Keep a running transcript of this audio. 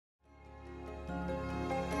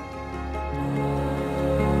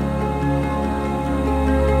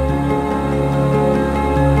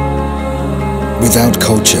Without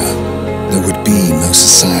culture, there would be no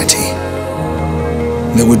society.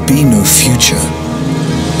 There would be no future.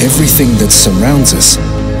 Everything that surrounds us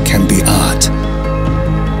can be art.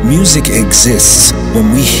 Music exists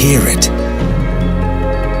when we hear it.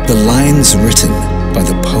 The lines written by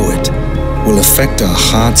the poet will affect our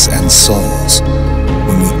hearts and souls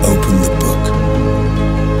when we open the book.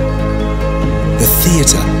 The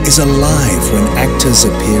theater is alive when actors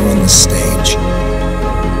appear on the stage.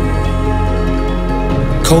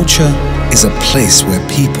 Culture is a place where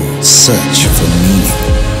people search for meaning.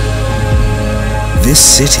 This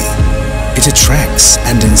city, it attracts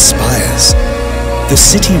and inspires. The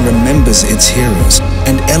city remembers its heroes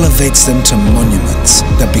and elevates them to monuments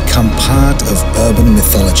that become part of urban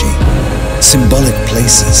mythology, symbolic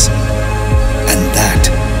places, and that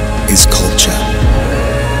is culture.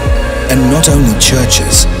 And not only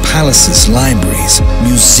churches, palaces, libraries,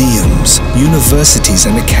 museums, universities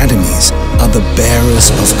and academies are the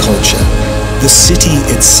bearers of culture. The city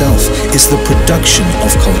itself is the production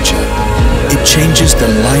of culture. It changes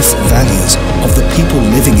the life values of the people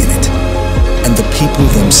living in it, and the people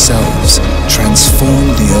themselves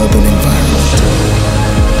transform the urban environment.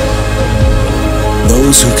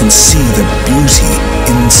 Those who can see the beauty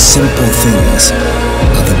in simple things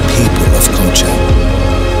are the people of culture.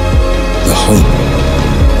 The hope